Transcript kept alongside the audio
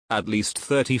At least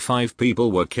 35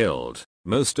 people were killed,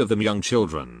 most of them young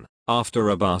children, after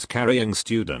a bus carrying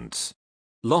students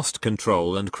lost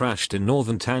control and crashed in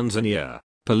northern Tanzania,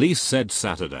 police said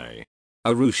Saturday.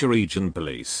 Arusha Region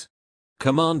Police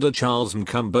Commander Charles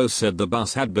Mkumbo said the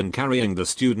bus had been carrying the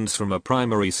students from a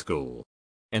primary school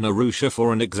in Arusha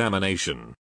for an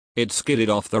examination. It skidded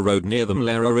off the road near the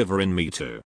Mlera River in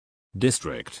Mitu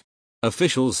district.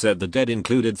 Officials said the dead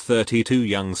included 32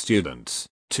 young students,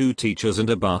 2 teachers and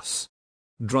a bus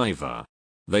driver.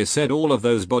 They said all of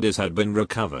those bodies had been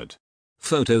recovered.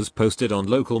 Photos posted on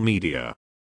local media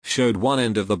showed one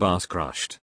end of the bus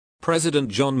crushed. President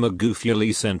John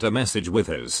Magufuli sent a message with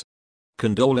his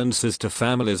condolences to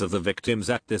families of the victims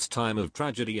at this time of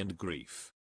tragedy and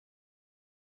grief.